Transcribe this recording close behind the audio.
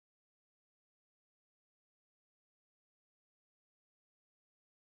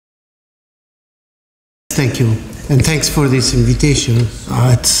Thank you, and thanks for this invitation.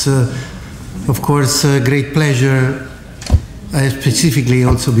 It's, of course, a great pleasure, specifically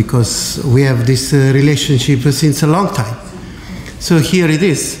also because we have this relationship since a long time. So here it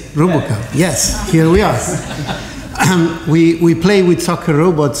is, Robocop. Yes, here we are. We play with soccer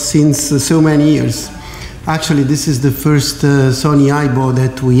robots since so many years. Actually, this is the first Sony IBO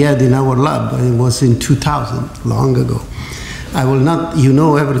that we had in our lab. It was in 2000, long ago. I will not, you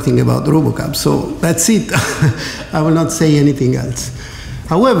know everything about Robocop, so that's it. I will not say anything else.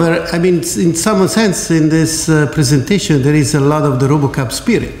 However, I mean, in some sense, in this presentation, there is a lot of the Robocop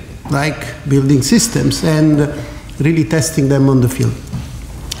spirit, like building systems and really testing them on the field.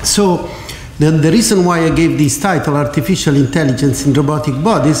 So the reason why I gave this title, Artificial Intelligence in Robotic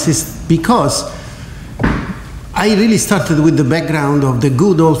Bodies, is because I really started with the background of the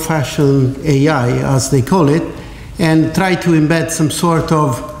good old-fashioned AI, as they call it, and try to embed some sort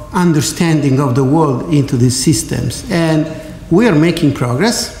of understanding of the world into these systems. And we are making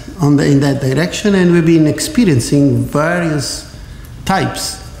progress in that direction, and we've been experiencing various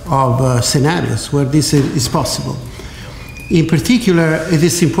types of scenarios where this is possible. In particular, it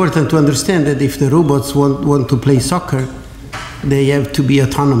is important to understand that if the robots want to play soccer, they have to be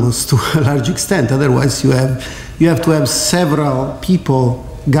autonomous to a large extent. Otherwise, you have to have several people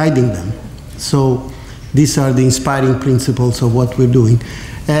guiding them. So these are the inspiring principles of what we're doing.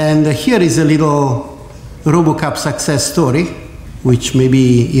 And here is a little Robocop success story, which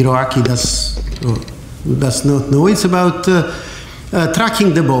maybe Hiroaki does not know. It's about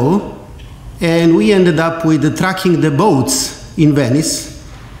tracking the ball. And we ended up with tracking the boats in Venice.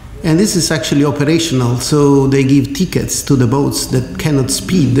 And this is actually operational, so they give tickets to the boats that cannot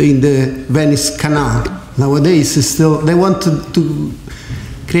speed in the Venice Canal. Nowadays, they want to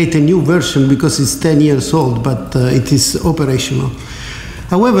create a new version because it's 10 years old, but it is operational.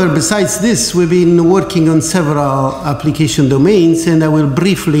 However, besides this, we've been working on several application domains, and I will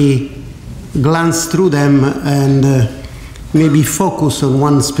briefly glance through them and maybe focus on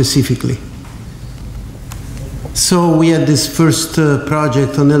one specifically. So we had this first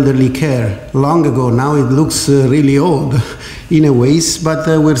project on elderly care long ago. Now it looks really old in a ways, but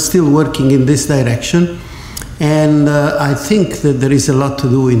we're still working in this direction. And I think that there is a lot to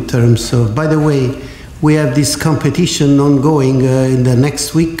do in terms of, by the way, we have this competition ongoing in the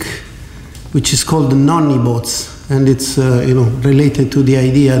next week, which is called the Nonni bots. And it's related to the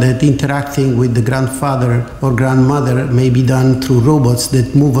idea that interacting with the grandfather or grandmother may be done through robots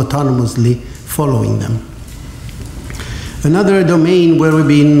that move autonomously following them. Another domain where we've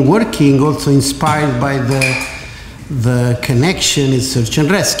been working, also inspired by the connection, is search and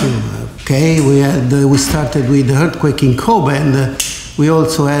rescue. Okay, we started with the earthquake in Kobe, and we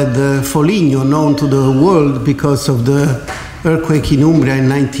also had Foligno, known to the world because of the earthquake in Umbria in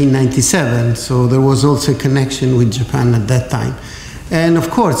 1997. So there was also a connection with Japan at that time. And of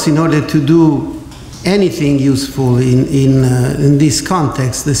course, in order to do anything useful in this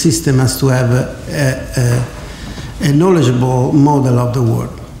context, the system has to have a knowledgeable model of the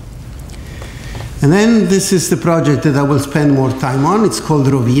world. And then this is the project that I will spend more time on. It's called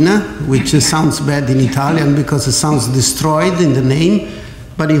Rovina, which sounds bad in Italian because it sounds destroyed in the name,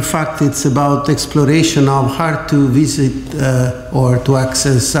 but in fact it's about exploration of hard to visit or to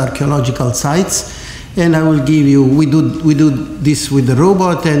access archeological sites. And I will give you, we do this with the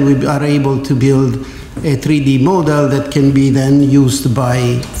robot, and we are able to build a 3D model that can be then used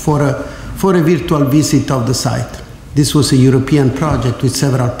for a virtual visit of the site. This was a European project with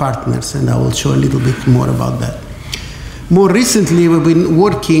several partners, and I will show a little bit more about that. More recently, we've been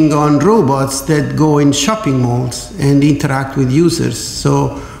working on robots that go in shopping malls and interact with users.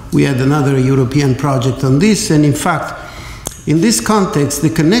 So we had another European project on this, and in fact, in this context, the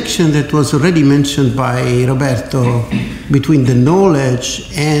connection that was already mentioned by Roberto between the knowledge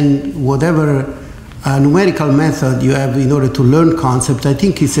and whatever numerical method you have in order to learn concept, I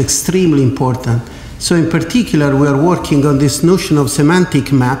think is extremely important. So in particular, we are working on this notion of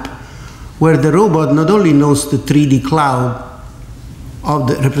semantic map, where the robot not only knows the 3D cloud of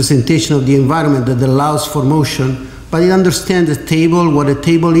the representation of the environment that allows for motion, but it understands the table, what a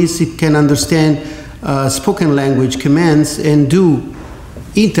table is. It can understand spoken language commands and do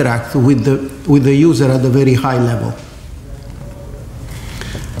interact with the user at a very high level.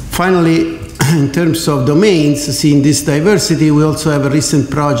 Finally, in terms of domains, seeing this diversity, we also have a recent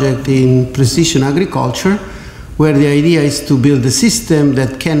project in precision agriculture, where the idea is to build a system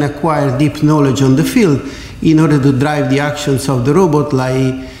that can acquire deep knowledge on the field in order to drive the actions of the robot,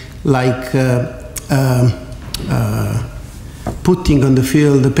 like putting on the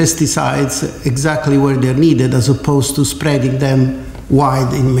field the pesticides exactly where they're needed, as opposed to spreading them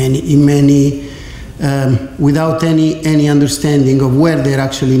wide in many without any understanding of where they're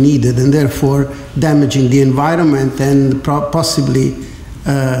actually needed, and therefore damaging the environment and possibly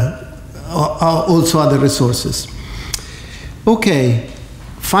also other resources. Okay,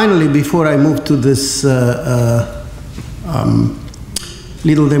 finally, before I move to this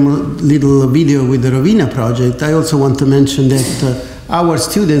little video with the Rovina project, I also want to mention that our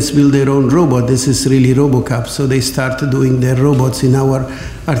students build their own robot. This is really RoboCup, so they start doing their robots in our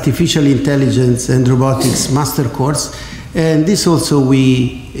artificial intelligence and robotics master course, and this also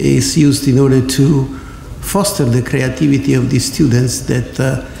is used in order to foster the creativity of these students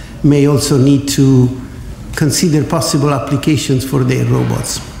that may also need to consider possible applications for their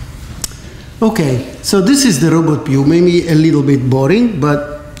robots. Okay, so this is the robot view, maybe a little bit boring,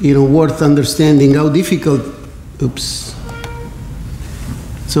 but worth understanding how difficult. Oops.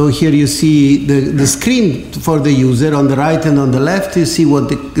 So here you see the screen for the user. On the right and on the left, you see what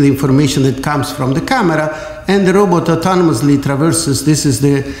the information that comes from the camera, and the robot autonomously traverses. This is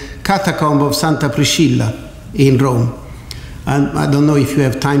the catacomb of Santa Priscilla in Rome. And I don't know if you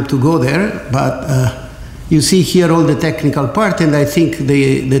have time to go there, but you see here all the technical part, and I think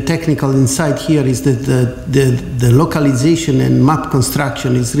the technical insight here is that the localization and map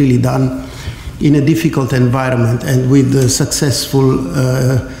construction is really done in a difficult environment and with successful,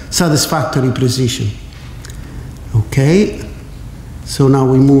 satisfactory precision. Okay, so now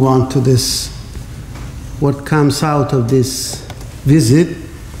we move on to this, what comes out of this visit.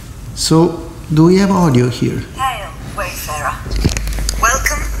 So, do we have audio here? Hail, wayfarer.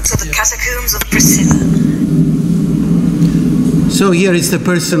 Welcome to the catacombs of Priscilla. So here is the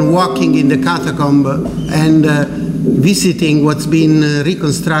person walking in the catacomb and visiting what's been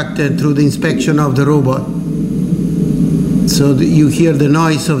reconstructed through the inspection of the robot. So you hear the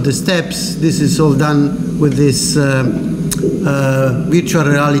noise of the steps. This is all done with this virtual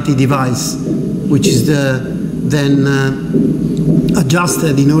reality device, which is then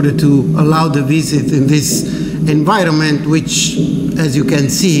adjusted in order to allow the visit in this environment, which, as you can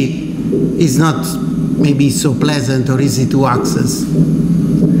see, is not maybe so pleasant or easy to access.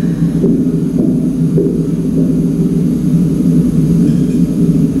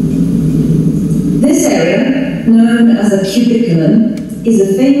 This area, known as a cubiculum, is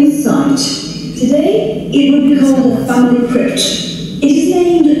a famous site. Today, it would be called a family crypt. It is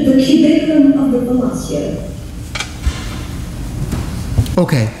named the cubiculum of the Velasco.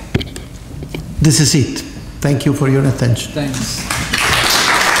 Okay, this is it. Thank you for your attention. Thanks.